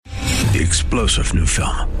The explosive new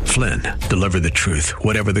film, Flynn, deliver the truth,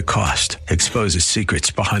 whatever the cost, exposes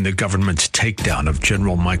secrets behind the government's takedown of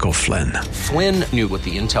General Michael Flynn. Flynn knew what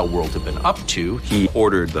the intel world had been up to. He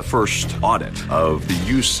ordered the first audit of the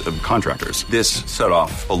use of contractors. This set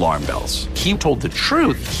off alarm bells. He told the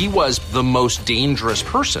truth. He was the most dangerous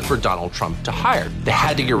person for Donald Trump to hire. They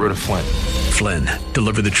had to get rid of Flynn. Flynn,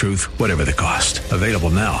 deliver the truth, whatever the cost. Available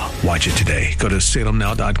now. Watch it today. Go to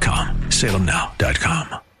salemnow.com.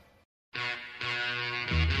 salemnow.com.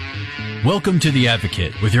 Welcome to The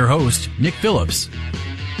Advocate with your host, Nick Phillips.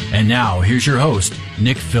 And now, here's your host,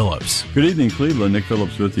 Nick Phillips. Good evening, Cleveland. Nick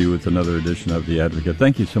Phillips with you with another edition of The Advocate.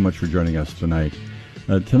 Thank you so much for joining us tonight.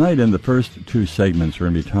 Tonight, in the first two segments,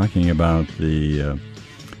 we're going to be talking about the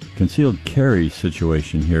concealed carry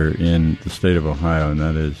situation here in the state of Ohio, and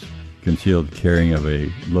that is concealed carrying of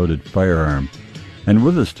a loaded firearm. And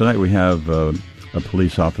with us tonight, we have a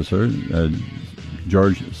police officer,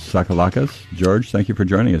 George Sakalakis. George, thank you for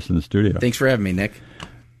joining us in the studio. Thanks for having me, Nick.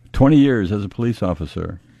 20 years as a police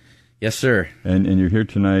officer. Yes, sir. And you're here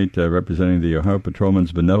tonight representing the Ohio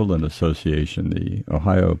Patrolmen's Benevolent Association, the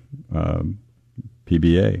Ohio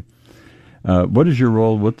PBA. What is your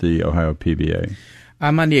role with the Ohio PBA?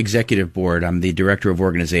 I'm on the executive board. I'm the director of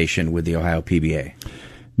organization with the Ohio PBA.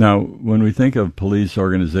 Now, when we think of police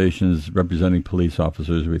organizations representing police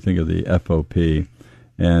officers, we think of the FOP.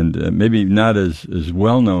 And maybe not as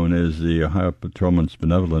well known as the Ohio Patrolmen's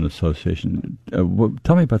Benevolent Association.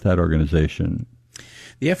 Tell me about that organization.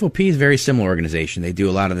 The FOP is a very similar organization. They do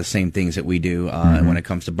a lot of the same things that we do when it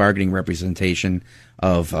comes to bargaining representation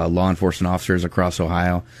of law enforcement officers across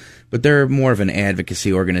Ohio. But they're more of an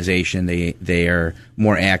advocacy organization. They are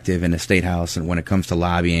more active in the State House, and when it comes to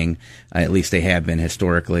lobbying, at least they have been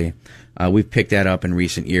historically. We've picked that up in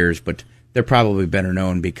recent years, but they're probably better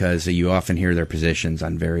known because you often hear their positions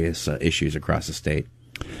on various issues across the state.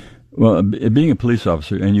 Well, being a police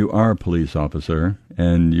officer, and you are a police officer,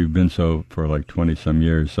 and you've been so for like 20-some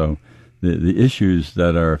years, so the issues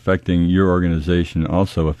that are affecting your organization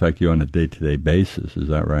also affect you on a day-to-day basis. Is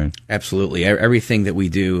that right? Absolutely. Everything that we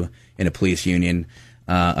do in a police union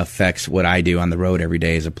affects what I do on the road every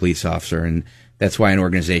day as a police officer, and that's why an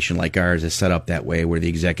organization like ours is set up that way, where the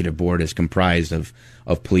executive board is comprised of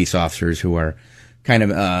police officers who are kind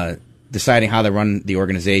of deciding how to run the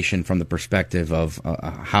organization from the perspective of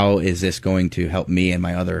how is this going to help me and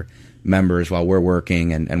my other members while we're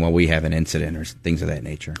working and while we have an incident or things of that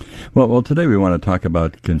nature. Well, today we want to talk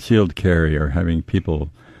about concealed carry, or having people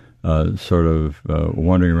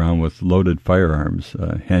wandering around with loaded firearms,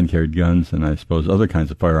 hand-carried guns, and I suppose other kinds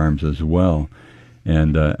of firearms as well.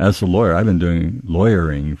 And as a lawyer, I've been doing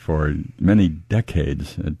lawyering for many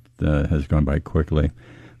decades. It has gone by quickly.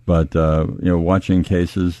 But, watching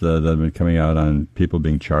cases that have been coming out on people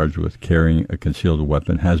being charged with carrying a concealed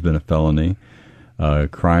weapon has been a felony.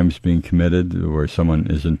 Crimes being committed where someone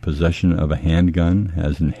is in possession of a handgun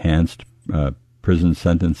has enhanced prison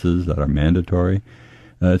sentences that are mandatory.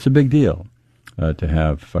 It's a big deal to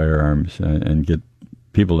have firearms and get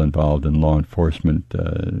people involved in law enforcement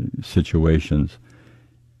situations.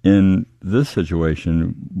 In this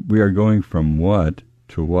situation, we are going from what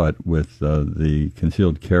to what with the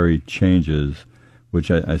concealed carry changes, which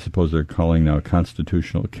I suppose they're calling now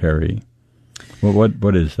constitutional carry. Well,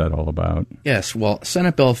 what is that all about? Yes, well,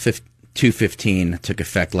 Senate Bill 215 took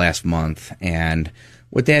effect last month, and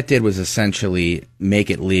what that did was essentially make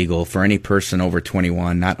it legal for any person over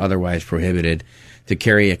 21, not otherwise prohibited, to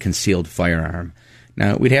carry a concealed firearm.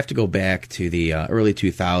 Now, we'd have to go back to the early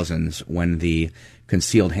 2000s when the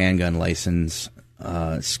concealed handgun license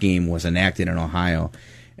scheme was enacted in Ohio.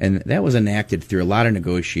 And that was enacted through a lot of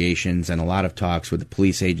negotiations and a lot of talks with the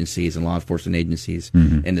police agencies and law enforcement agencies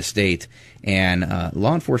in the state. And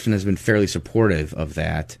law enforcement has been fairly supportive of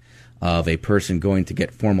that, of a person going to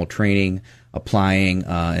get formal training, applying,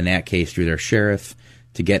 in that case, through their sheriff,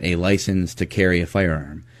 to get a license to carry a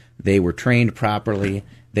firearm. They were trained properly.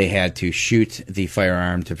 They had to shoot the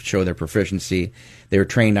firearm to show their proficiency. They were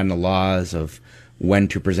trained on the laws of when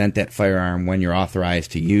to present that firearm, when you're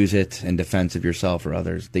authorized to use it in defense of yourself or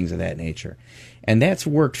others, things of that nature. And that's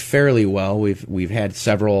worked fairly well. We've had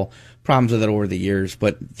several problems with it over the years,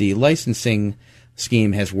 but the licensing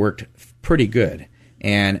scheme has worked pretty good.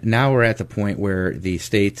 And now we're at the point where the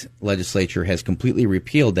state legislature has completely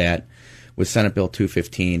repealed that with Senate Bill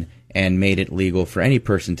 215 and made it legal for any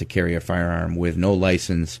person to carry a firearm with no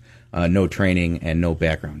license, no training, and no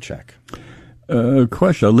background check. A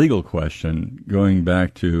legal question, going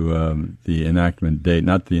back to the enactment date,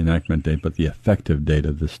 not the enactment date, but the effective date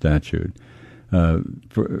of the statute.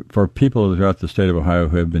 For people throughout the state of Ohio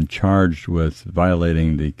who have been charged with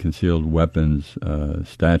violating the concealed weapons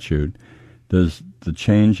statute, does the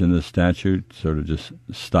change in the statute sort of just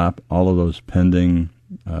stop all of those pending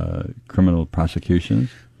criminal prosecutions?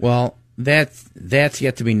 Well, that's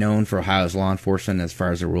yet to be known for Ohio's law enforcement as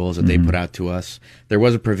far as the rules that they put out to us. There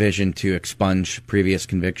was a provision to expunge previous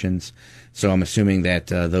convictions, so I'm assuming that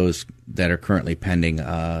those that are currently pending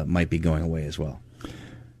might be going away as well.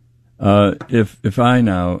 If I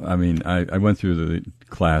now, I mean, I went through the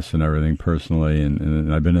class and everything personally,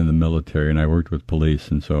 and I've been in the military, and I worked with police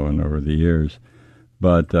and so on over the years.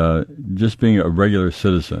 But just being a regular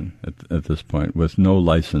citizen at this point, with no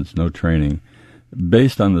license, no training,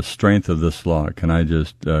 based on the strength of this law, can I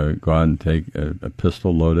just go out and take a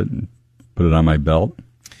pistol, load it, and put it on my belt?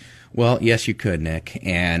 Well, yes, you could, Nick,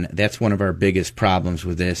 and that's one of our biggest problems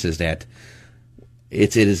with this is that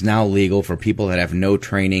it is now legal for people that have no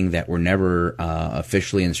training, that were never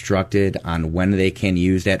officially instructed on when they can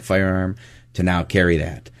use that firearm, to now carry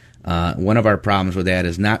that. One of our problems with that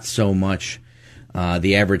is not so much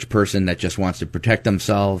the average person that just wants to protect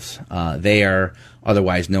themselves. They are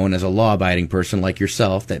otherwise known as a law-abiding person like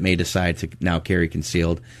yourself that may decide to now carry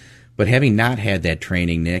concealed. But having not had that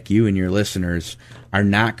training, Nick, you and your listeners are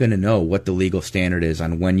not going to know what the legal standard is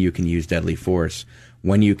on when you can use deadly force,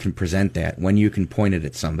 when you can present that, when you can point it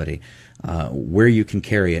at somebody, where you can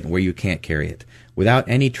carry it and where you can't carry it. Without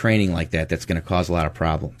any training like that, that's going to cause a lot of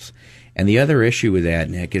problems. And the other issue with that,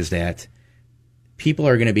 Nick, is that people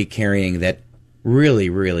are going to be carrying that really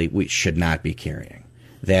we should not be carrying,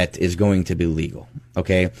 that is going to be legal,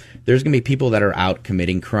 okay? There's going to be people that are out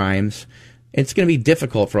committing crimes. It's going to be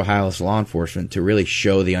difficult for Ohio's law enforcement to really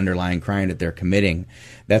show the underlying crime that they're committing.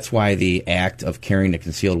 That's why the act of carrying a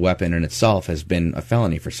concealed weapon in itself has been a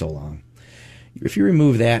felony for so long. If you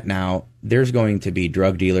remove that now, there's going to be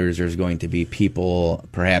drug dealers, there's going to be people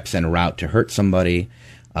perhaps en route to hurt somebody,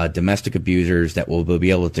 domestic abusers that will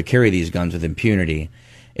be able to carry these guns with impunity.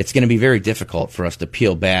 It's going to be very difficult for us to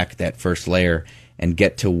peel back that first layer and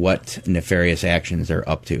get to what nefarious actions they're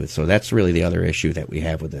up to. So that's really the other issue that we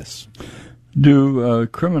have with this. Do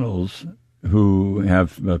criminals who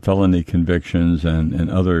have felony convictions and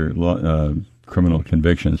other criminal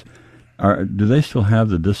convictions, do they still have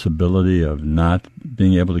the disability of not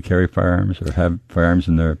being able to carry firearms or have firearms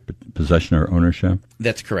in their possession or ownership?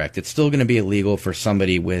 That's correct. It's still going to be illegal for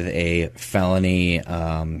somebody with a felony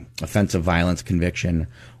offensive violence conviction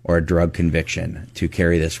or a drug conviction to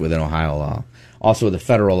carry this within Ohio law. Also, with the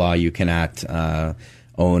federal law, you cannot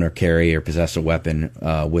own or carry or possess a weapon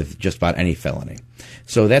with just about any felony.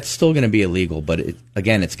 So that's still going to be illegal, but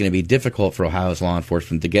again, it's going to be difficult for Ohio's law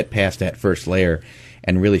enforcement to get past that first layer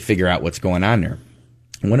and really figure out what's going on there.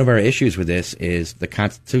 One of our issues with this is the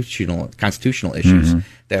constitutional issues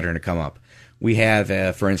that are going to come up. We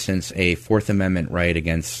have, for instance, a Fourth Amendment right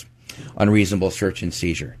against unreasonable search and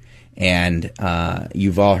seizure. And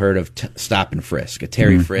you've all heard of stop and frisk, a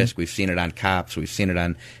Terry frisk. We've seen it on cops. We've seen it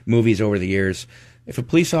on movies over the years. If a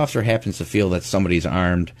police officer happens to feel that somebody's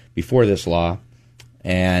armed before this law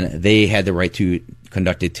and they had the right to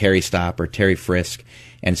conduct a Terry stop or Terry frisk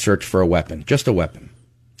and search for a weapon, just a weapon.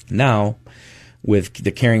 Now, with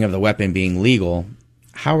the carrying of the weapon being legal,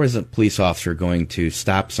 how is a police officer going to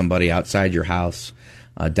stop somebody outside your house,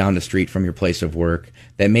 down the street from your place of work,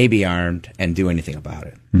 that may be armed and do anything about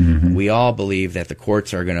it? We all believe that the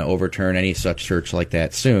courts are going to overturn any such search like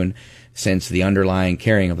that soon, since the underlying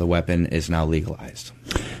carrying of the weapon is now legalized.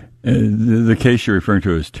 The case you're referring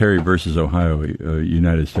to is Terry versus Ohio, a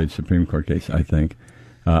United States Supreme Court case, I think.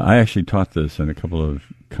 I actually taught this in a couple of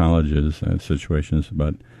colleges situations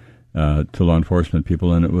about to law enforcement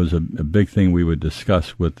people, and it was a big thing we would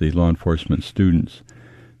discuss with the law enforcement students,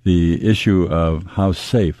 the issue of how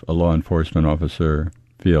safe a law enforcement officer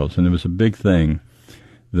feels. And it was a big thing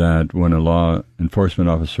that when a law enforcement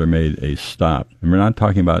officer made a stop, and we're not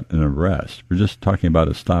talking about an arrest, we're just talking about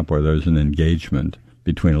a stop where there's an engagement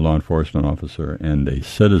between a law enforcement officer and a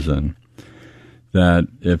citizen, that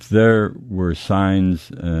if there were signs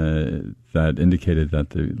that indicated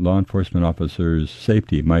that the law enforcement officer's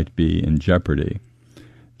safety might be in jeopardy,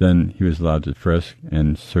 then he was allowed to frisk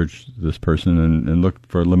and search this person and look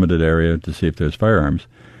for a limited area to see if there's firearms.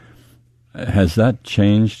 Has that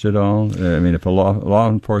changed at all? I mean, if a law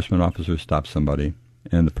enforcement officer stops somebody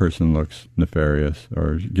and the person looks nefarious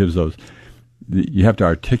or gives those, you have to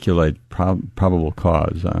articulate probable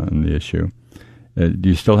cause on the issue. Do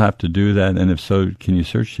you still have to do that? And if so, can you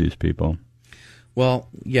search these people? Well,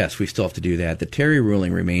 yes, we still have to do that. The Terry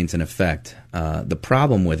ruling remains in effect. The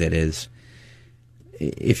problem with it is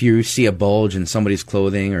if you see a bulge in somebody's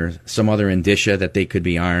clothing or some other indicia that they could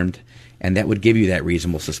be armed, and that would give you that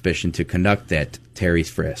reasonable suspicion to conduct that Terry's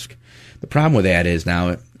frisk. The problem with that is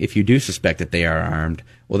now, if you do suspect that they are armed,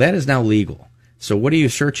 well, that is now legal. So what are you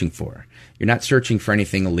searching for? You're not searching for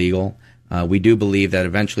anything illegal. We do believe that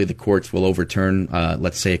eventually the courts will overturn,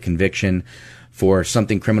 let's say, a conviction for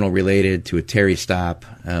something criminal related to a Terry stop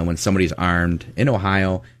when somebody's armed in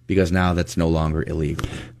Ohio, because now that's no longer illegal.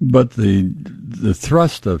 But the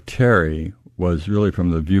thrust of Terry was really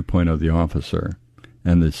from the viewpoint of the officer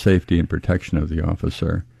and the safety and protection of the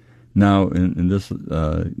officer. Now, in this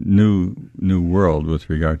new world with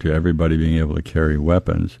regard to everybody being able to carry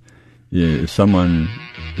weapons, if someone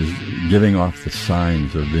is giving off the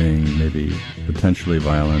signs of being maybe potentially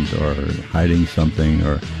violent or hiding something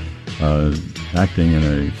or acting in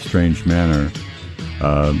a strange manner,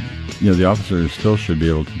 the officer still should be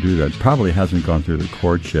able to do that. Probably hasn't gone through the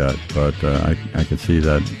courts yet, but I could see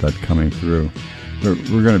that coming through.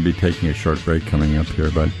 We're going to be taking a short break coming up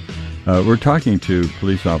here, but we're talking to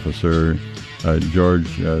police officer George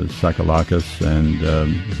Sakalakis,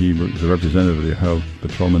 and he was a representative of the Ohio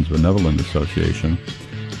Patrolmen's Benevolent Association,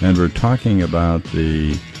 and we're talking about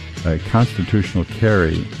the constitutional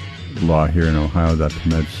carry law here in Ohio that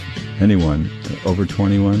permits anyone over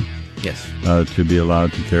 21 to be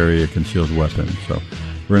allowed to carry a concealed weapon. So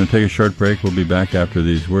we're going to take a short break. We'll be back after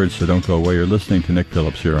these words, so don't go away. You're listening to Nick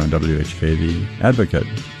Phillips here on WHK, The Advocate.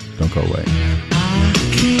 Don't go away.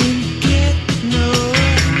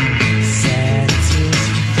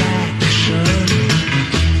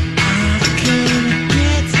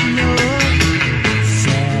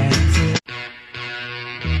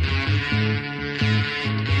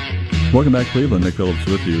 Welcome back, Cleveland. Nick Phillips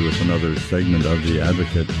with you with another segment of The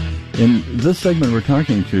Advocate. In this segment, we're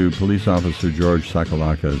talking to police officer George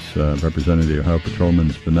Sakalakis, representing the Ohio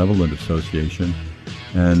Patrolmen's Benevolent Association,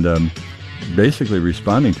 and basically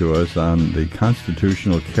responding to us on the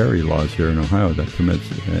constitutional carry laws here in Ohio that permits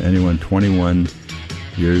anyone 21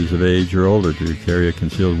 years of age or older to carry a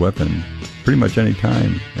concealed weapon pretty much any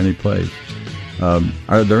time, any place.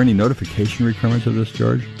 Are there any notification requirements of this,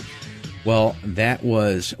 George? Well, that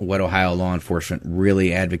was what Ohio law enforcement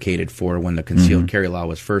really advocated for when the concealed carry law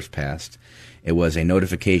was first passed. It was a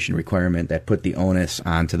notification requirement that put the onus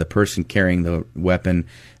onto the person carrying the weapon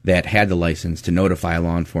that had the license to notify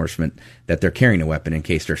law enforcement that they're carrying a weapon in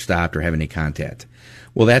case they're stopped or have any contact.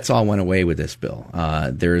 Well, that's all went away with this bill.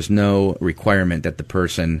 There is no requirement that the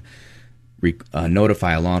person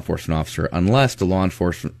notify a law enforcement officer unless the law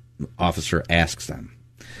enforcement officer asks them.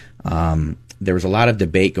 There was a lot of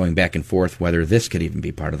debate going back and forth whether this could even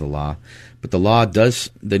be part of the law, but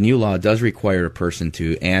the new law does require a person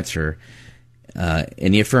to answer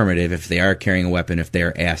in the affirmative if they are carrying a weapon if they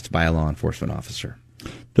are asked by a law enforcement officer.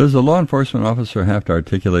 Does the law enforcement officer have to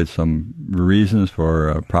articulate some reasons for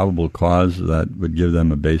a probable cause that would give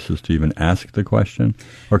them a basis to even ask the question?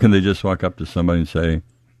 Or can they just walk up to somebody and say,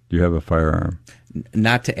 do you have a firearm?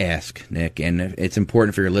 Not to ask, Nick, and it's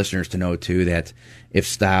important for your listeners to know, too, that if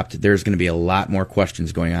stopped, there's going to be a lot more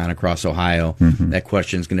questions going on across Ohio. That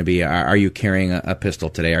question is going to be, are you carrying a pistol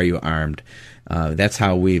today? Are you armed? That's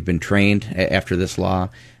how we've been trained after this law,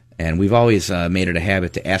 and we've always made it a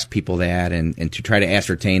habit to ask people that and to try to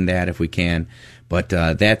ascertain that if we can. But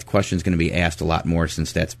that question is going to be asked a lot more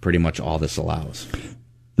since that's pretty much all this allows.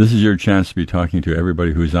 This is your chance to be talking to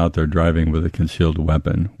everybody who's out there driving with a concealed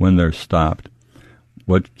weapon. When they're stopped,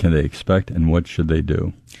 what can they expect and what should they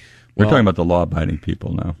do? We're talking about the law-abiding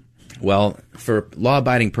people now. Well, for a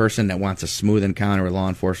law-abiding person that wants a smooth encounter with law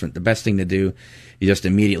enforcement, the best thing to do is just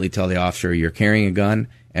immediately tell the officer you're carrying a gun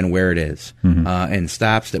and where it is. And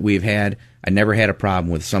stops that we've had, I never had a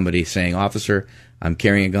problem with somebody saying, officer, I'm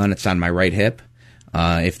carrying a gun, it's on my right hip.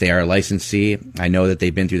 If they are a licensee, I know that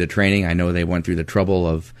they've been through the training. I know they went through the trouble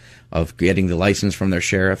of getting the license from their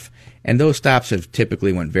sheriff. And those stops have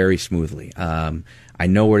typically went very smoothly. I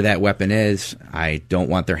know where that weapon is. I don't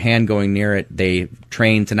want their hand going near it. They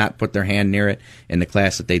trained to not put their hand near it in the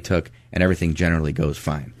class that they took, and everything generally goes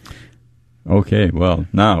fine. Okay, well,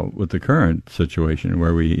 now with the current situation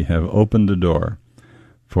where we have opened the door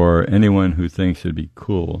for anyone who thinks it'd be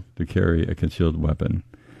cool to carry a concealed weapon,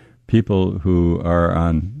 people who are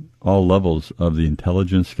on all levels of the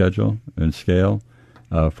intelligence schedule and scale,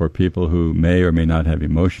 for people who may or may not have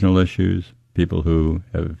emotional issues, people who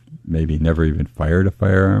have maybe never even fired a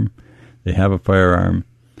firearm, they have a firearm.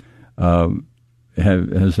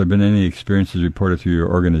 Has there been any experiences reported through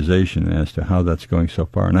your organization as to how that's going so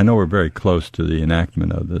far? And I know we're very close to the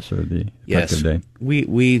enactment of this, or the effective date.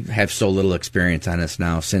 We have so little experience on this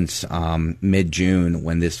now since mid-June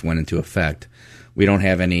when this went into effect. We don't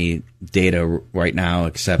have any data right now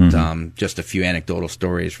except just a few anecdotal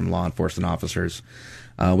stories from law enforcement officers.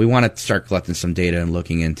 we want to start collecting some data and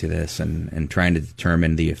looking into this and trying to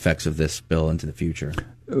determine the effects of this bill into the future.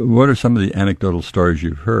 What are some of the anecdotal stories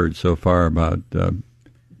you've heard so far about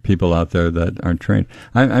people out there that aren't trained?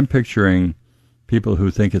 I'm picturing people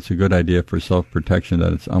who think it's a good idea for self-protection,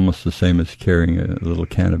 that it's almost the same as carrying a little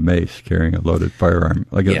can of mace, carrying a loaded firearm.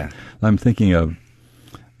 I'm thinking of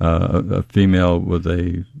a female with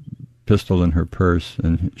a pistol in her purse,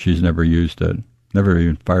 and she's never used it, never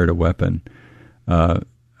even fired a weapon.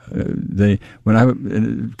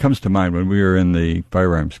 It comes to mind when we were in the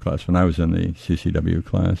firearms class, when I was in the CCW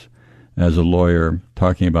class, as a lawyer,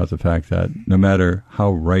 talking about the fact that no matter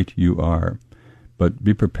how right you are, but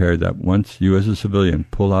be prepared that once you as a civilian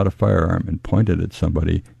pull out a firearm and point it at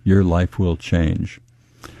somebody, your life will change.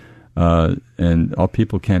 And all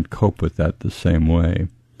people can't cope with that the same way.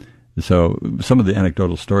 So some of the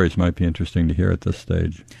anecdotal stories might be interesting to hear at this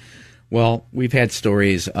stage. Well, we've had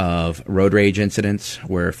stories of road rage incidents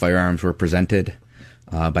where firearms were presented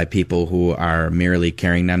by people who are merely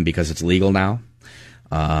carrying them because it's legal now.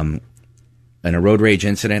 In a road rage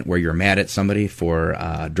incident where you're mad at somebody for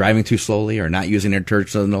driving too slowly or not using their turn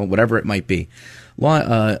signal, whatever it might be,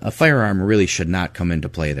 a firearm really should not come into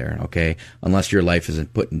play there, okay, unless your life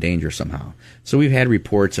isn't put in danger somehow. So we've had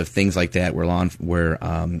reports of things like that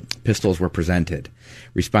where pistols were presented.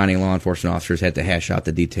 Responding law enforcement officers had to hash out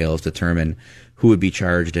the details, determine who would be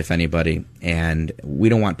charged, if anybody, and we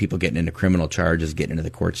don't want people getting into criminal charges, getting into the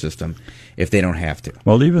court system if they don't have to.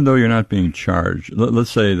 Well, even though you're not being charged,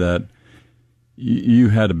 let's say that you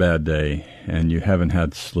had a bad day and you haven't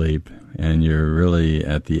had sleep and you're really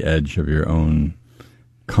at the edge of your own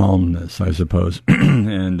calmness, I suppose,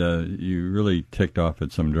 and you really ticked off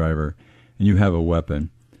at some driver and you have a weapon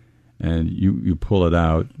and you pull it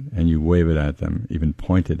out and you wave it at them, even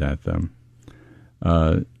point it at them.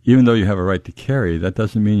 Even though you have a right to carry, that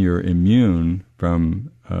doesn't mean you're immune from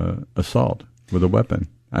assault with a weapon.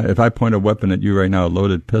 If I point a weapon at you right now, a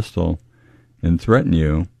loaded pistol, and threaten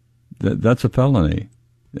you, that's a felony.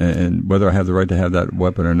 And whether I have the right to have that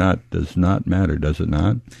weapon or not does not matter, does it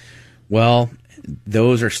not? Well,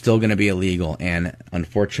 those are still going to be illegal. And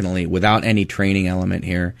unfortunately, without any training element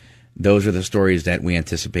here, those are the stories that we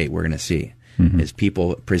anticipate we're going to see. Mm-hmm. Is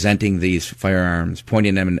people presenting these firearms,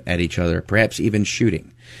 pointing them at each other, perhaps even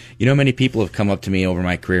shooting. You know, many people have come up to me over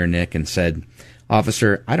my career, Nick, and said,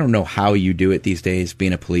 "Officer, I don't know how you do it these days,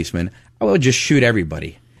 being a policeman. I would just shoot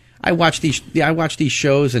everybody. I watch these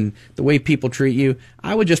shows, and the way people treat you,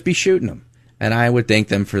 I would just be shooting them." And I would thank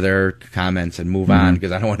them for their comments and move on,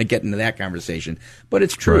 because I don't want to get into that conversation. But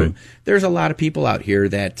it's true. Right. There's a lot of people out here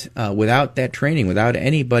that, without that training, without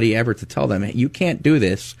anybody ever to tell them, you can't do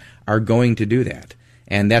this, are going to do that.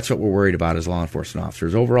 And that's what we're worried about as law enforcement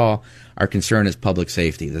officers. Overall, our concern is public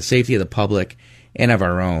safety, the safety of the public and of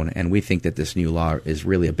our own. And we think that this new law is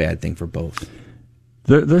really a bad thing for both.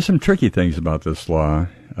 There's some tricky things about this law.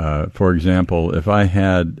 For example, if I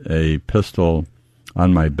had a pistol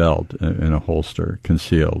on my belt in a holster,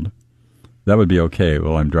 concealed, that would be okay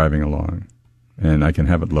while I'm driving along. And I can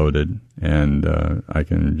have it loaded, and I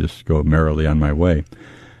can just go merrily on my way.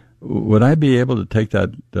 Would I be able to take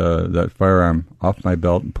that firearm off my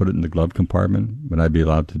belt and put it in the glove compartment? Would I be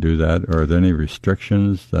allowed to do that? Or are there any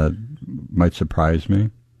restrictions that might surprise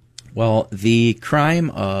me? Well, the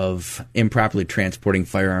crime of improperly transporting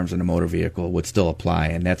firearms in a motor vehicle would still apply,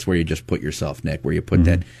 and that's where you just put yourself, Nick, where you put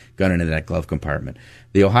that gun into that glove compartment.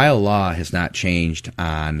 The Ohio law has not changed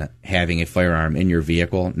on having a firearm in your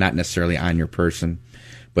vehicle, not necessarily on your person,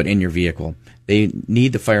 but in your vehicle. They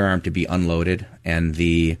need the firearm to be unloaded, and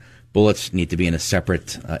the bullets need to be in a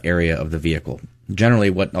separate area of the vehicle.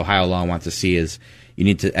 Generally, what Ohio law wants to see is you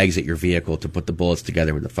need to exit your vehicle to put the bullets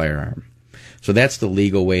together with the firearm. So that's the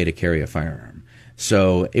legal way to carry a firearm.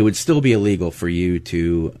 So it would still be illegal for you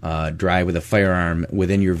to drive with a firearm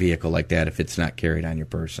within your vehicle like that if it's not carried on your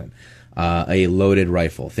person. A loaded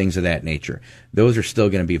rifle, things of that nature. Those are still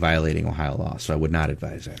going to be violating Ohio law, so I would not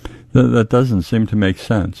advise that. That doesn't seem to make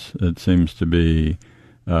sense. It seems to be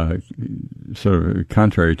sort of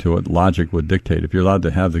contrary to what logic would dictate. If you're allowed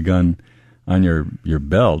to have the gun on your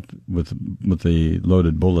belt with the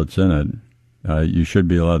loaded bullets in it, you should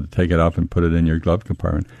be allowed to take it off and put it in your glove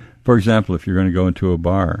compartment. For example, if you're going to go into a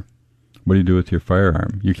bar, what do you do with your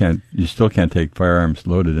firearm? You still can't take firearms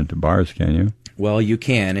loaded into bars, can you? Well, you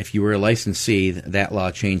can. If you were a licensee, that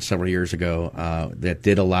law changed several years ago that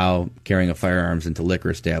did allow carrying of firearms into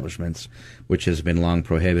liquor establishments, which has been long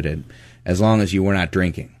prohibited, as long as you were not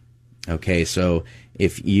drinking. Okay, so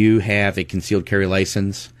if you have a concealed carry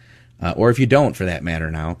license, or if you don't, for that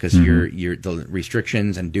matter now, because the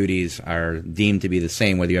restrictions and duties are deemed to be the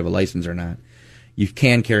same whether you have a license or not, you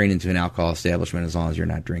can carry it into an alcohol establishment as long as you're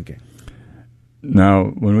not drinking. Now,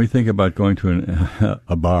 when we think about going to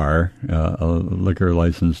a bar, a liquor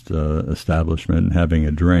licensed establishment, and having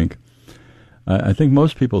a drink, I think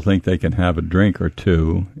most people think they can have a drink or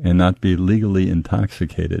two and not be legally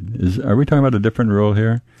intoxicated. Are we talking about a different rule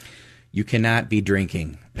here? You cannot be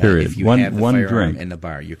drinking. Period. If you have the one firearm drink in the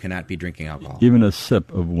bar, you cannot be drinking alcohol. Even a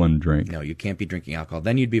sip of one drink. No, you can't be drinking alcohol.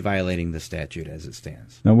 Then you'd be violating the statute as it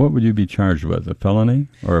stands. Now, what would you be charged with? A felony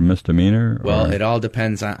or a misdemeanor? Well, it all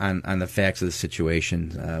depends on the facts of the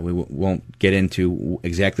situation. We won't get into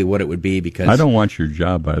exactly what it would be because I don't want your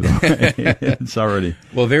job, by the way. It's already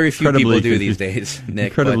well, very few people do these days, Nick.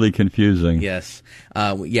 Incredibly confusing. Yes,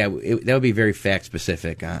 that would be very fact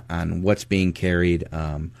specific on what's being carried.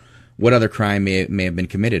 What other crime may have been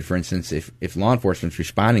committed? For instance, if law enforcement's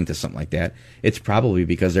responding to something like that, it's probably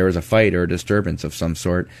because there was a fight or a disturbance of some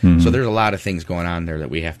sort. Mm-hmm. So there's a lot of things going on there that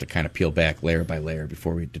we have to kind of peel back layer by layer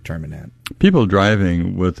before we determine that. People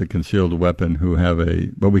driving with a concealed weapon who have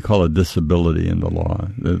what we call a disability in the law,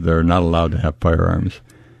 they're not allowed to have firearms.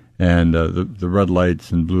 And the red lights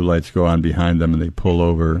and blue lights go on behind them, and they pull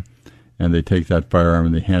over, and they take that firearm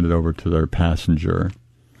and they hand it over to their passenger.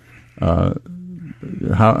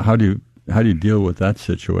 How do you deal with that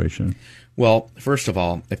situation? Well, first of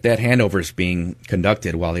all, if that handover is being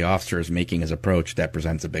conducted while the officer is making his approach, that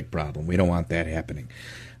presents a big problem. We don't want that happening.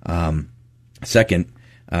 Second,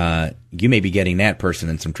 you may be getting that person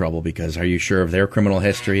in some trouble because are you sure of their criminal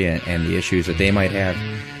history and the issues that they might have?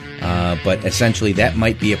 But essentially, that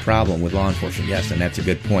might be a problem with law enforcement, yes, and that's a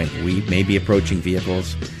good point. We may be approaching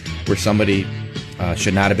vehicles where somebody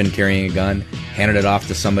should not have been carrying a gun, handed it off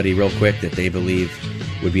to somebody real quick that they believe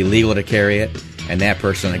would be legal to carry it, and that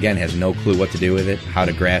person, again, has no clue what to do with it, how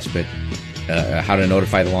to grasp it, how to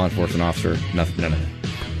notify the law enforcement officer, none of that.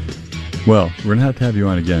 Well, we're going to have you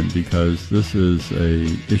on again because this is a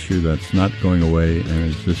issue that's not going away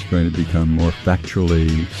and it's just going to become more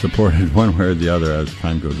factually supported one way or the other as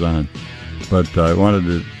time goes on. But I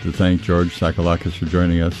wanted to thank George Sakalakis for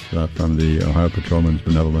joining us from the Ohio Patrolmen's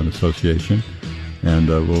Benevolent Association, and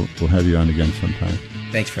we'll have you on again sometime.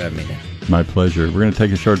 Thanks for having me, Nick. My pleasure. We're going to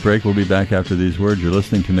take a short break. We'll be back after these words. You're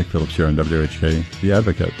listening to Nick Phillips here on WHK, The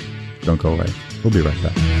Advocate. Don't go away. We'll be right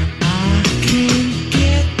back.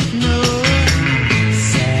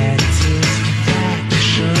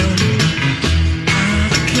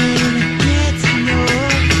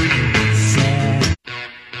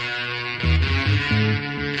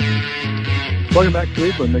 Welcome back,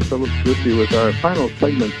 Cleveland. Nick Phillips with you with our final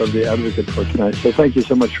segment of The Advocate for tonight. So thank you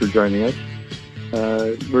so much for joining us.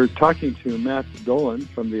 We're talking to Matt Dolan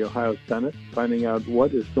from the Ohio Senate, finding out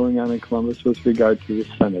what is going on in Columbus with regard to the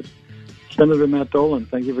Senate. Senator Matt Dolan,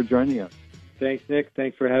 thank you for joining us. Thanks, Nick.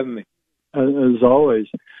 Thanks for having me. As always.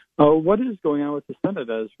 What is going on with the Senate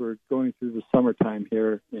as we're going through the summertime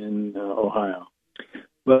here in Ohio?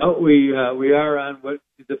 Well, we are on what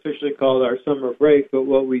is officially called our summer break, but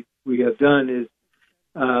what we have done is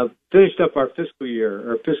finished up our fiscal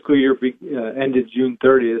year. Our fiscal year ended June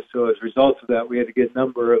 30th, so as a result of that, we had to get a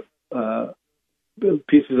number of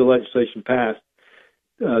pieces of legislation passed.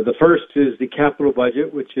 The first is the capital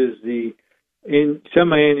budget, which is the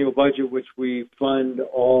semi-annual budget, which we fund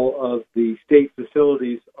all of the state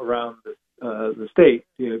facilities around the state.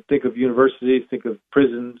 Think of universities, think of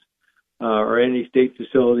prisons, or any state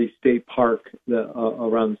facility, state park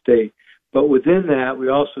around the state. But within that, we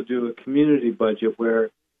also do a community budget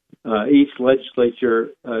where each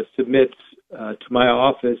legislature submits to my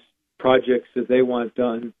office projects that they want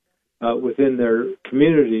done within their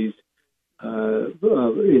communities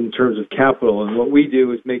in terms of capital. And what we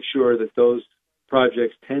do is make sure that those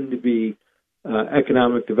projects tend to be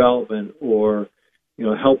economic development or,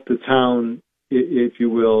 help the town, if you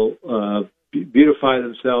will, beautify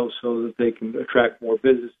themselves so that they can attract more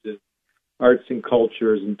businesses, arts and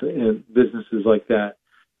cultures and businesses like that.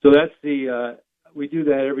 So that's we do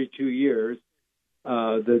that every 2 years.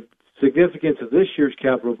 The significance of this year's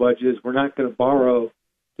capital budget is we're not going to borrow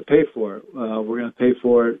to pay for it. We're going to pay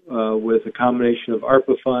for it with a combination of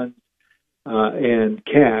ARPA funds and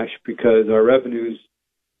cash because our revenues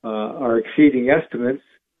are exceeding estimates,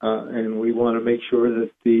 and we want to make sure that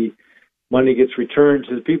the money gets returned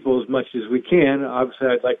to the people as much as we can. Obviously,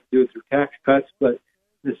 I'd like to do it through tax cuts, but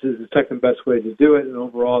this is the second best way to do it, and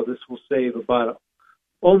overall, this will save about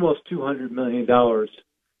almost $200 million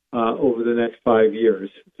over the next 5 years.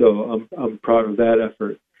 So I'm proud of that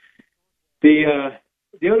effort. The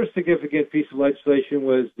other significant piece of legislation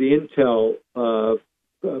was the Intel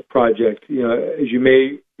project. As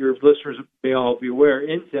your listeners may all be aware,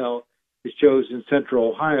 Intel is chosen in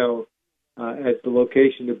Central Ohio as the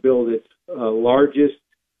location to build its largest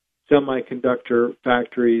semiconductor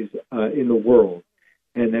factories in the world.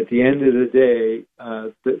 And at the end of the day,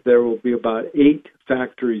 there will be about 8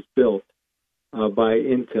 factories built by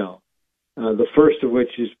Intel, the first of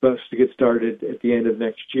which is supposed to get started at the end of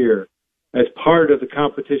next year. As part of the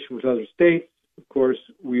competition with other states, of course,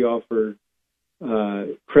 we offered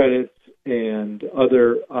credits and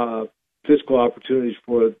other fiscal opportunities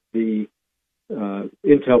for the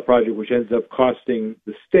Intel project, which ends up costing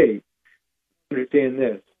the state. Understand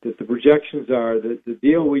this, that the projections are that the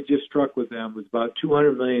deal we just struck with them was about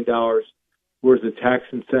 $200 million worth of tax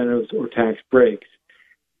incentives or tax breaks.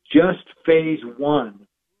 Just phase 1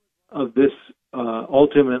 of this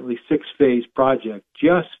ultimately 6-phase project,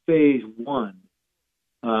 just phase 1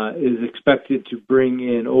 is expected to bring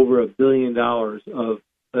in over $1 billion of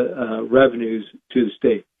revenues to the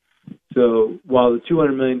state. So while the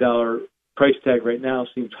 $200 million price tag right now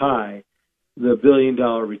seems high, the $1 billion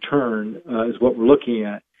return is what we're looking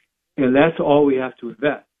at. And that's all we have to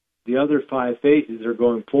invest. The other 5 phases are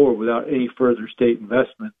going forward without any further state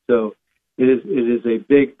investment. So it is a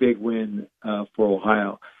big, big win for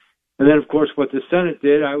Ohio. And then, of course, what the Senate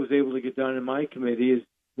did, I was able to get done in my committee is,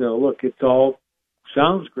 look, it all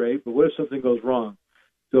sounds great, but what if something goes wrong?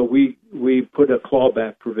 So we put a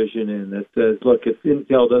clawback provision in that says, look, if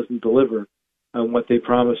Intel doesn't deliver on what they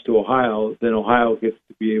promised to Ohio, then Ohio gets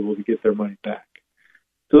to be able to get their money back.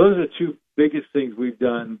 So those are the 2 biggest things we've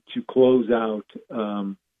done to close out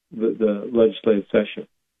the legislative session.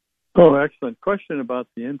 Oh, excellent. Question about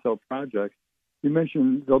the Intel project. You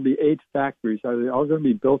mentioned there'll be 8 factories. Are they all going to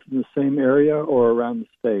be built in the same area or around the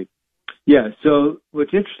state? Yeah, so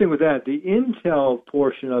what's interesting with that, the Intel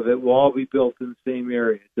portion of it will all be built in the same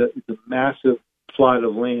area. It's a massive plot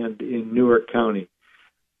of land in Newark County.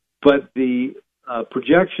 But the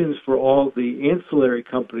projections for all the ancillary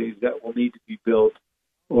companies that will need to be built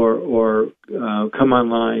or come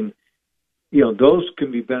online, those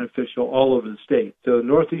can be beneficial all over the state. So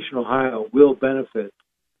Northeastern Ohio will benefit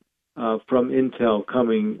from Intel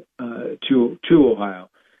coming to Ohio.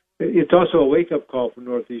 It's also a wake-up call for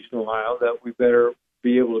Northeastern Ohio that we better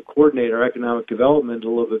be able to coordinate our economic development a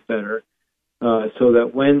little bit better so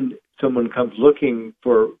that when someone comes looking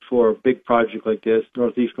for a big project like this,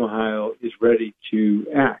 Northeastern Ohio is ready to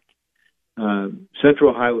act.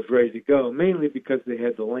 Central Ohio was ready to go, mainly because they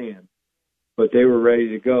had the land, but they were ready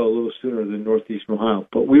to go a little sooner than Northeastern Ohio.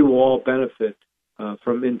 But we will all benefit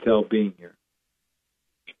from Intel being here.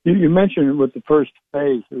 You mentioned with the first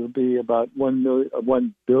phase, it will be about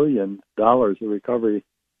 $1 billion of recovery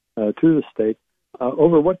to the state.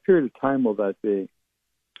 Over what period of time will that be?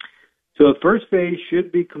 So the first phase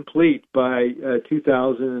should be complete by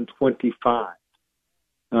 2025.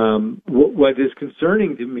 What is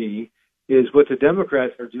concerning to me is what the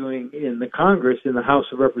Democrats are doing in the Congress, in the House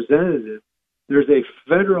of Representatives. There's a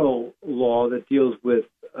federal law that deals with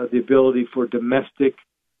the ability for domestic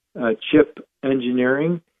chip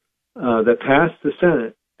engineering that passed the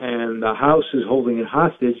Senate, and the House is holding it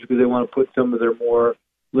hostage because they want to put some of their more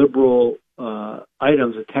liberal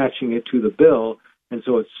items attaching it to the bill, and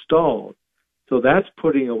so it's stalled. So that's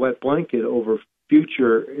putting a wet blanket over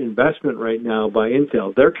future investment right now by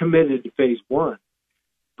Intel. They're committed to phase 1,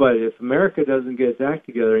 but if America doesn't get its act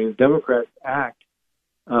together and Democrats act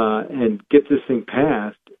and get this thing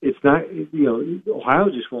passed, it's not, Ohio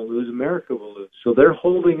just won't lose, America will lose. So they're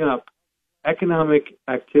holding up economic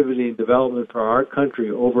activity and development for our country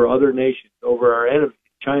over other nations, over our enemy,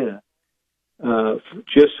 China,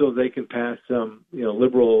 just so they can pass some,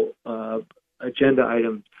 liberal agenda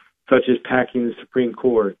items such as packing the Supreme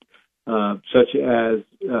Court, such as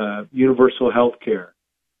universal health care.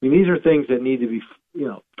 I mean, these are things that need to be,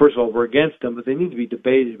 first of all, we're against them, but they need to be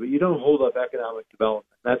debated. But you don't hold up economic development.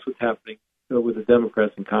 That's what's happening with the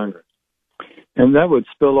Democrats in Congress. And that would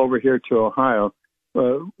spill over here to Ohio.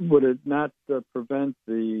 Would it not prevent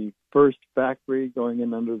the first factory going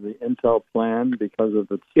in under the Intel plan because of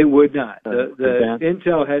its... It would not. The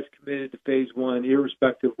Intel has committed to phase 1,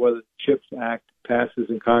 irrespective of whether the CHIPS Act passes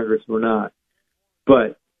in Congress or not.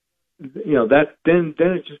 But, that then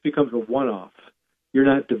it just becomes a one-off. You're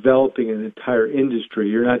not developing an entire industry.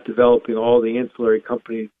 You're not developing all the ancillary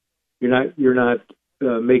companies. You're not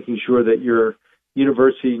making sure that your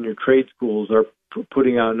university and your trade schools are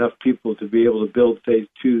putting out enough people to be able to build phase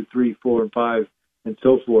 2, 3, 4, and 5, and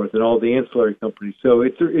so forth, and all the ancillary companies. So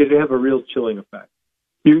it'd have a real chilling effect.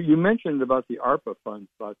 You mentioned about the ARPA funds.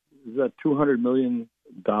 Is that $200 million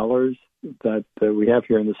that we have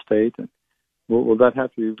here in the state? Will that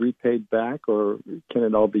have to be repaid back, or can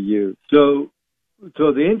it all be used? So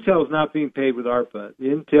the Intel is not being paid with ARPA. The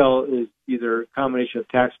Intel is either a combination of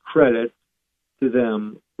tax credits to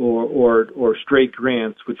them or straight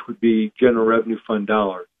grants, which would be general revenue fund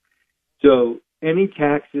dollars. So any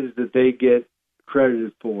taxes that they get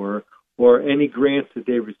credited for or any grants that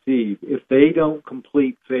they receive, if they don't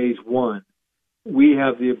complete phase one, we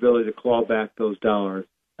have the ability to claw back those dollars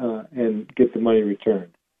and get the money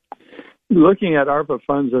returned. Looking at ARPA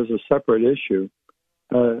funds as a separate issue,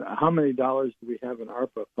 how many dollars do we have in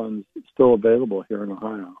ARPA funds still available here in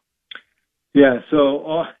Ohio? Yeah,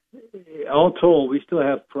 so all told, we still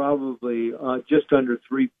have probably just under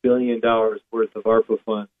 $3 billion worth of ARPA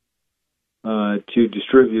funds to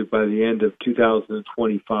distribute by the end of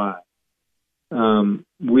 2025.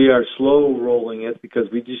 We are slow rolling it because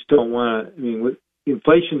we just don't want to.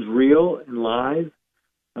 Inflation's real and live,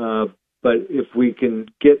 but if we can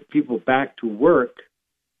get people back to work,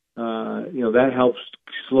 that helps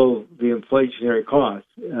slow the inflationary costs.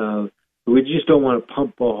 We just don't want to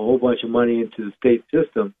pump a whole bunch of money into the state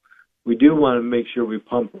system. We do want to make sure we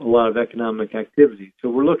pump a lot of economic activity. So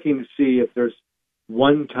we're looking to see if there's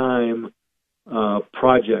one-time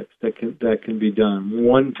projects that can be done,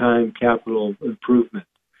 one-time capital improvement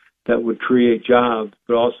that would create jobs,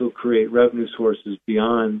 but also create revenue sources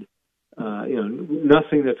beyond,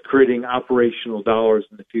 nothing that's creating operational dollars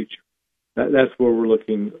in the future. That's where we're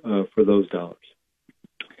looking for those dollars.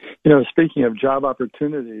 Speaking of job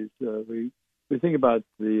opportunities, we think about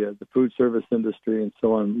the food service industry and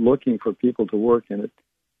so on, looking for people to work in it.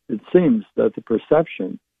 It seems that the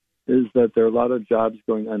perception is that there are a lot of jobs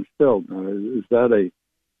going unfilled. Now, is that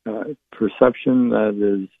a perception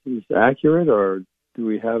that is accurate, or do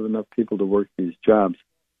we have enough people to work these jobs?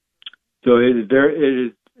 So it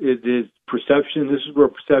is perception. This is where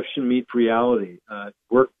perception meets reality.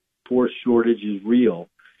 Workforce shortage is real.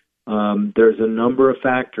 There's a number of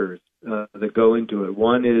factors that go into it.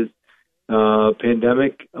 One is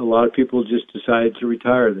pandemic. A lot of people just decided to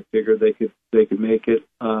retire. They figured they could make it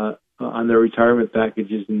on their retirement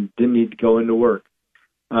packages and didn't need to go into work.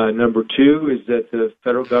 Number two is that the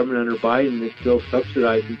federal government under Biden is still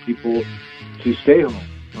subsidizing people to stay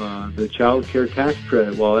home. The child care tax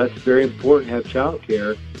credit, while that's very important to have child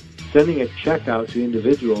care, sending a check out to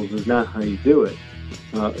individuals is not how you do it.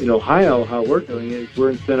 In Ohio, how we're doing it is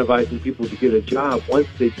we're incentivizing people to get a job. Once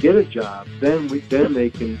they get a job, then they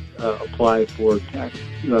can apply for tax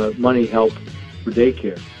money help for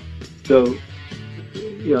daycare. So,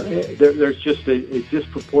 there's just a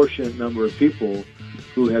disproportionate number of people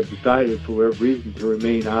who have decided, for whatever reason, to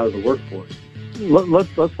remain out of the workforce.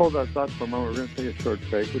 Let's hold that thought for a moment. We're going to take a short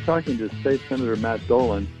break. We're talking to State Senator Matt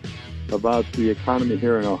Dolan about the economy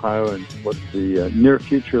here in Ohio and what the near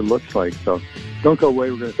future looks like. So don't go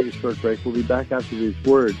away. We're going to take a short break. We'll be back after these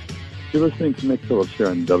words. You're listening to Nick Phillips here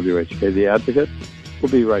on WHK, The Advocate.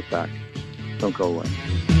 We'll be right back. Don't go away.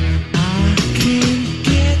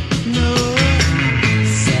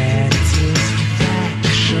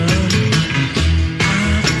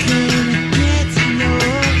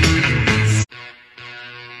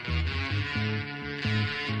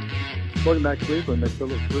 Welcome back, Cleveland. Nick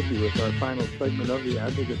Phillips with you with our final segment of The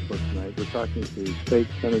Advocate for tonight. We're talking to State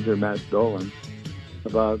Senator Matt Dolan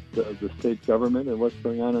about the state government and what's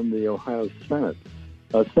going on in the Ohio Senate.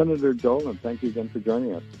 Senator Dolan, thank you again for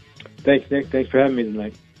joining us. Thanks, Nick. Thanks for having me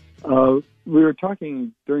tonight. We were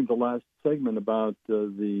talking during the last segment about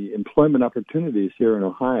the employment opportunities here in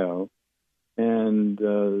Ohio and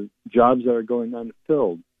jobs that are going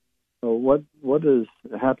unfilled. So what is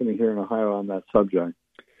happening here in Ohio on that subject?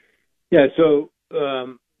 Yeah, so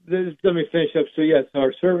let me finish up. So, yes,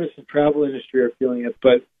 our service and travel industry are feeling it,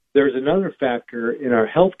 but there's another factor in our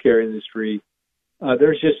healthcare industry.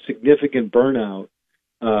 There's just significant burnout.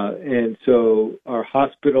 And so our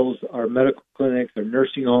hospitals, our medical clinics, our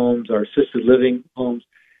nursing homes, our assisted living homes,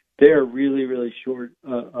 they are really, really short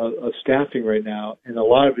of staffing right now. And a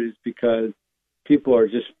lot of it is because people are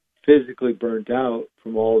just physically burnt out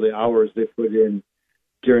from all the hours they put in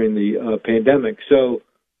during the pandemic. So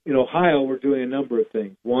in Ohio, we're doing a number of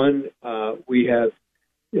things. One, we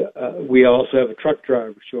also have a truck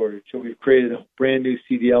driver shortage. So we've created a brand new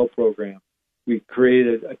CDL program. We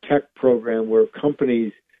created a tech program where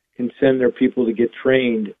companies can send their people to get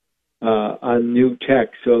trained on new tech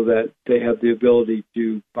so that they have the ability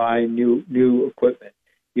to buy new equipment.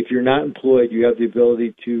 If you're not employed, you have the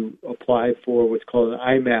ability to apply for what's called an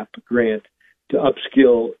IMAP grant to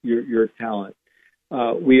upskill your talent.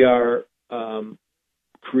 We are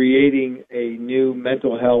creating a new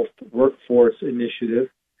mental health workforce initiative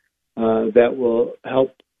that will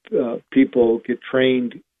help people get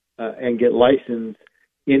trained and get licensed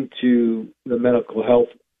into the medical health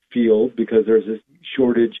field, because there's a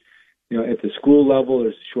shortage, at the school level,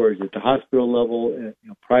 there's a shortage at the hospital level,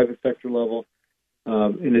 at private sector level.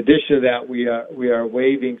 In addition to that, we are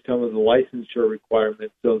waiving some of the licensure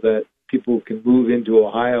requirements so that people can move into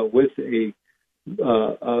Ohio with a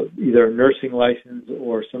either a nursing license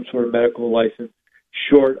or some sort of medical license,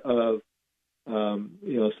 short of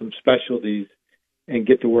some specialties, and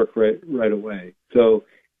get to work right away. So,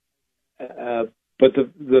 but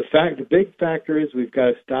the big factor is we've got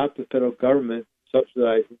to stop the federal government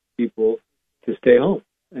subsidizing people to stay home.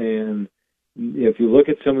 And if you look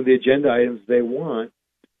at some of the agenda items they want,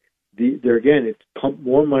 it's pump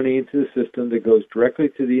more money into the system that goes directly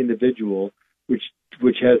to the individual, which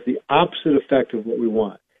has the opposite effect of what we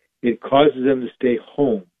want. It causes them to stay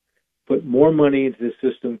home. Put more money into the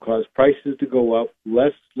system, cause prices to go up,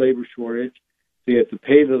 less labor shortage, so you have to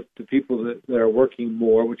pay the people that are working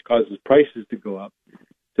more, which causes prices to go up.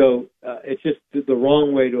 So it's just the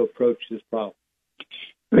wrong way to approach this problem.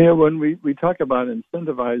 When we talk about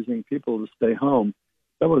incentivizing people to stay home,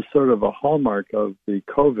 that was sort of a hallmark of the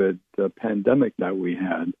COVID pandemic that we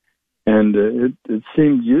had. And it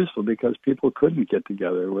seemed useful because people couldn't get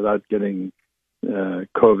together without getting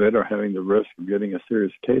COVID or having the risk of getting a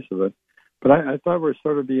serious case of it. But I thought we're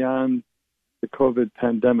sort of beyond the COVID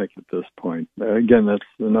pandemic at this point. Again, that's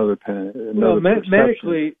another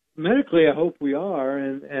medically, I hope we are,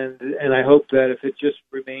 and I hope that if it just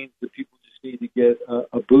remains that people just need to get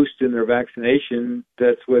a boost in their vaccination,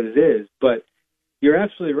 that's what it is. But you're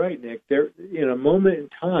absolutely right, Nick. There, in a moment in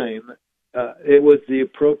time, it was the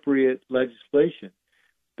appropriate legislation.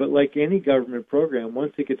 But like any government program,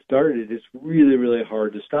 once it gets started, it's really, really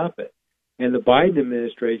hard to stop it. And the Biden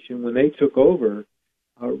administration, when they took over,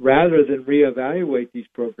 rather than reevaluate these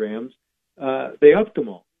programs, they upped them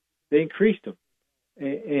all. They increased them.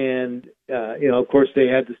 And of course, they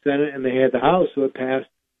had the Senate and they had the House, so it passed,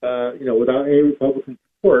 without any Republican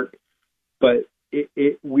support. But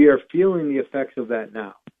we are feeling the effects of that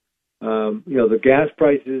now. The gas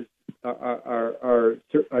prices are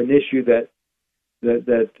an issue that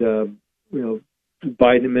the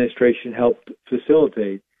Biden administration helped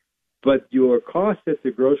facilitate. But your costs at the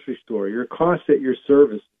grocery store, your costs at your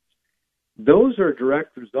services, those are a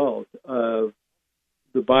direct result of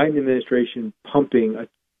the Biden administration pumping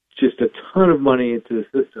just a ton of money into the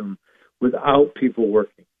system without people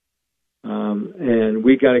working, and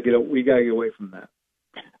we got to get away from that.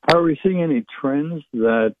 Are we seeing any trends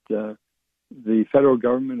that the federal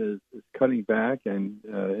government is cutting back and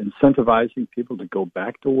incentivizing people to go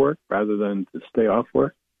back to work rather than to stay off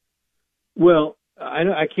work? Well,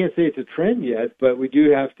 I can't say it's a trend yet, but we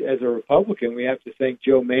do have to, as a Republican, we have to thank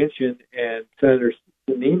Joe Manchin and Senator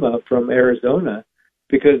Sinema from Arizona,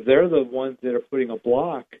 because they're the ones that are putting a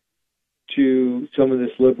block to some of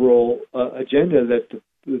this liberal agenda that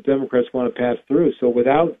the Democrats want to pass through. So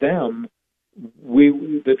without them,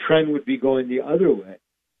 the trend would be going the other way.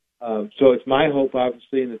 So it's my hope,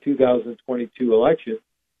 obviously, in the 2022 election,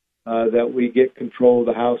 that we get control of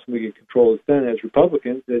the House and we get control of the Senate as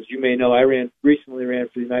Republicans. As you may know, I recently ran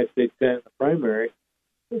for the United States Senate in the primary.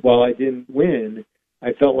 While I didn't win,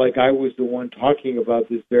 I felt like I was the one talking about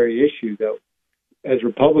this very issue, that as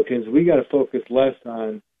Republicans, we got to focus less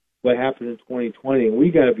on what happened in 2020, and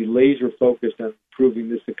we got to be laser focused on improving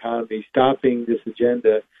this economy, stopping this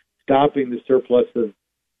agenda, stopping the surplus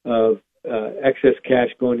of excess cash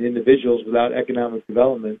going to individuals without economic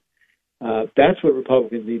development. That's what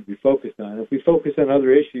Republicans need to be focused on. If we focus on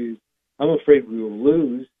other issues, I'm afraid we will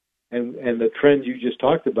lose, and the trends you just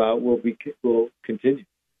talked about will continue.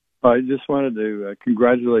 I just wanted to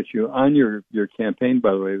congratulate you on your campaign,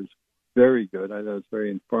 by the way. It was very good. I thought it was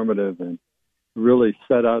very informative and really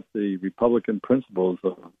set out the Republican principles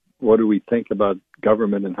of what do we think about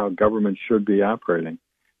government and how government should be operating.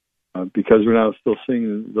 Because we're now still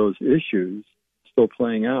seeing those issues still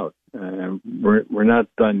playing out. And we're not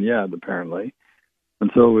done yet, apparently,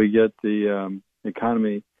 until we get the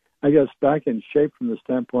economy, I guess, back in shape from the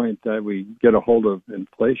standpoint that we get a hold of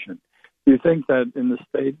inflation. Do you think that in the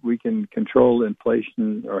state we can control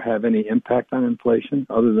inflation or have any impact on inflation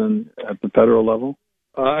other than at the federal level?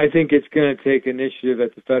 I think it's going to take initiative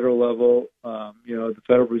at the federal level. The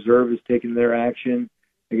Federal Reserve is taking their action.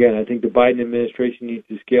 Again, I think the Biden administration needs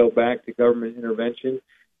to scale back the government intervention.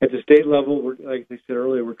 At the state level, like I said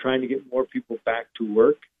earlier, we're trying to get more people back to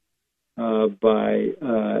work by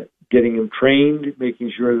getting them trained,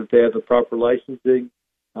 making sure that they have the proper licensing,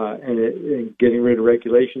 and getting rid of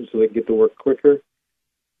regulations so they can get to work quicker.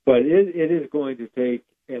 But it is going to take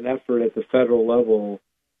an effort at the federal level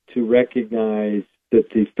to recognize that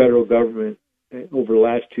the federal government, over the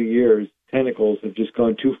last 2 years, tentacles have just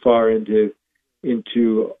gone too far into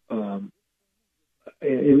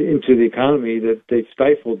the economy, that they've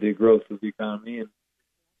stifled the growth of the economy. And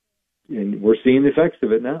we're seeing the effects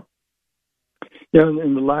of it now. Yeah,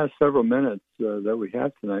 in the last several minutes that we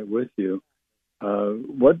have tonight with you,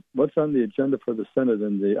 what's on the agenda for the Senate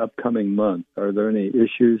in the upcoming month? Are there any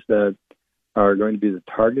issues that are going to be the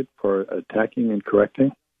target for attacking and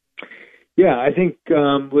correcting? Yeah, I think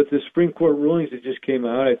with the Supreme Court rulings that just came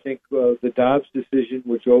out, I think the Dobbs decision,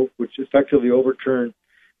 which effectively overturned,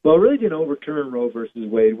 well, it really didn't overturn Roe versus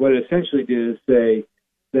Wade. What it essentially did is say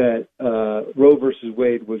that Roe versus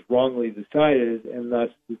Wade was wrongly decided, and thus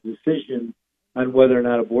the decision on whether or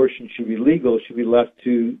not abortion should be legal should be left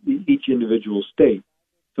to each individual state.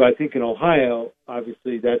 So I think in Ohio,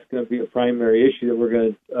 obviously, that's going to be a primary issue that we're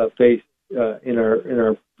going to face in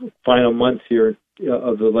our final months here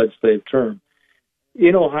of the legislative term.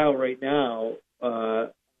 In Ohio right now,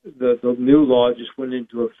 the new law just went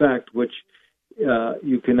into effect, which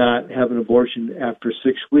you cannot have an abortion after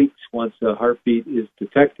 6 weeks once a heartbeat is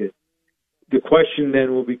detected. The question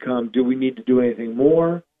then will become, do we need to do anything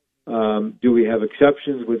more? Do we have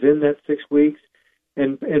exceptions within that 6 weeks?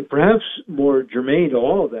 And perhaps more germane to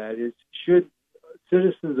all of that is, should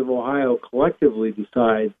citizens of Ohio collectively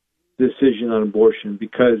decide the decision on abortion?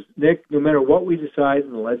 Because, Nick, no matter what we decide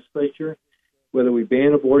in the legislature, whether we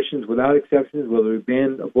ban abortions without exceptions, whether we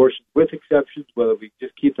ban abortions with exceptions, whether we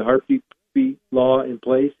just keep the heartbeat law in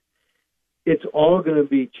place, it's all going to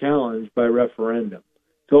be challenged by referendum.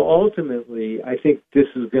 So ultimately, I think this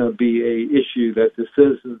is going to be an issue that the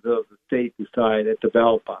citizens of the state decide at the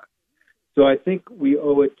ballot box. So I think we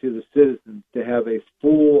owe it to the citizens to have a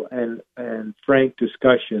full and frank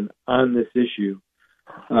discussion on this issue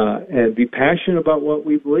and be passionate about what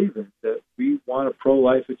we believe in, that we want a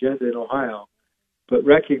pro-life agenda in Ohio, but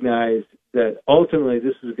recognize that ultimately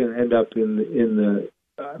this is going to end up in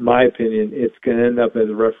my opinion, it's going to end up as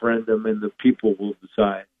a referendum, and the people will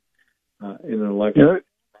decide in an election.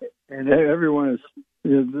 And everyone is,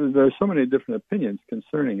 there's so many different opinions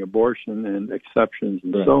concerning abortion and exceptions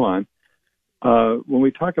and so on. When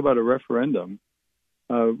we talk about a referendum,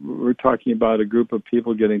 we're talking about a group of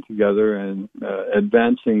people getting together and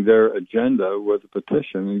advancing their agenda with a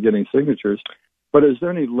petition and getting signatures. But is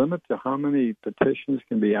there any limit to how many petitions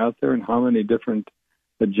can be out there and how many different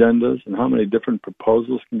agendas and how many different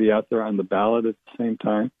proposals can be out there on the ballot at the same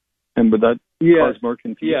time? And would that cause more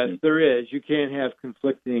confusion? Yes, there is. You can't have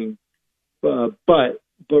conflicting, but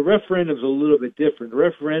referendum's a little bit different. A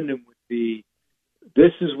referendum would be,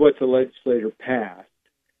 this is what the legislator passed,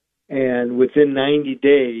 and within 90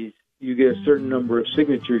 days, you get a certain number of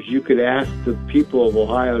signatures. You could ask the people of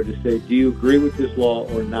Ohio to say, do you agree with this law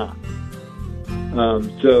or not?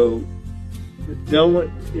 So no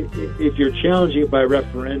one, if you're challenging it by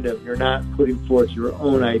referendum, you're not putting forth your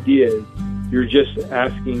own ideas. You're just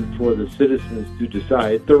asking for the citizens to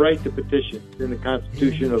decide. It's the right to petition. It's in the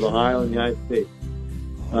Constitution of Ohio and the United States.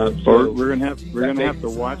 So we're going to have to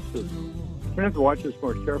watch this. We're going to have to watch this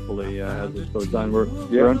more carefully as this goes on.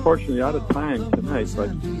 We're unfortunately out of time tonight, but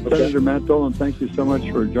Senator Matt Dolan, thank you so much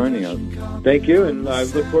for joining us. Thank you, and I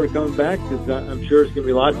look forward to coming back, because I'm sure there's going to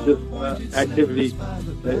be lots of activity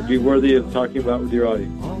that would be worthy of talking about with your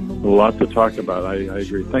audience. A lot to talk about. I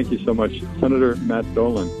agree. Thank you so much, Senator Matt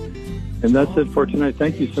Dolan. And that's it for tonight.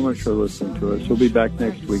 Thank you so much for listening to us. We'll be back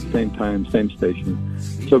next week, same time, same station.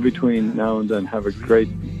 So between now and then, have a great,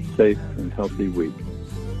 safe, and healthy week.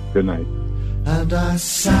 Good night. And I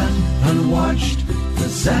sat and watched the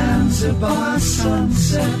Zanzibar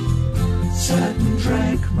sunset, sat and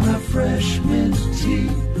drank my fresh mint tea,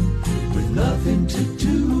 with nothing to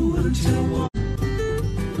do until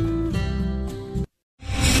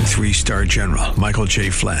 3-star General Michael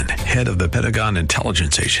J. Flynn, head of the Pentagon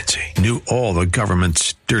Intelligence Agency, knew all the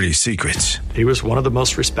government's dirty secrets. He was one of the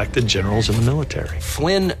most respected generals in the military.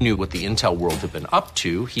 Flynn knew what the intel world had been up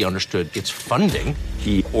to. He understood its funding.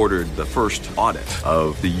 He ordered the first audit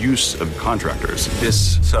of the use of contractors.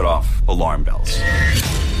 This set off alarm bells.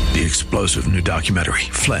 The explosive new documentary,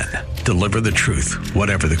 Flynn, Deliver the Truth,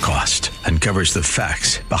 Whatever the Cost, uncovers the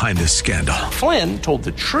facts behind this scandal. Flynn told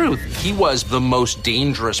the truth. He was the most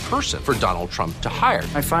dangerous person for Donald Trump to hire.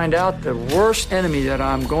 I find out the worst enemy that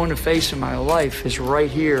I'm going to face in my life is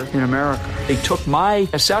right here in America. They took my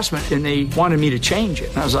assessment and they wanted me to change it.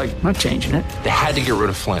 And I was like, I'm not changing it. They had to get rid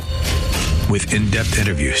of Flynn. With in-depth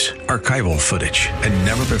interviews, archival footage, and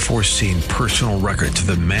never-before-seen personal records of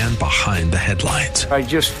the man behind the headlines. I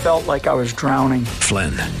just felt like I was drowning.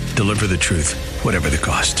 Flynn, Deliver the Truth, Whatever the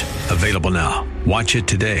Cost. Available now. Watch it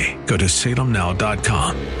today. Go to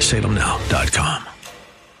salemnow.com. salemnow.com.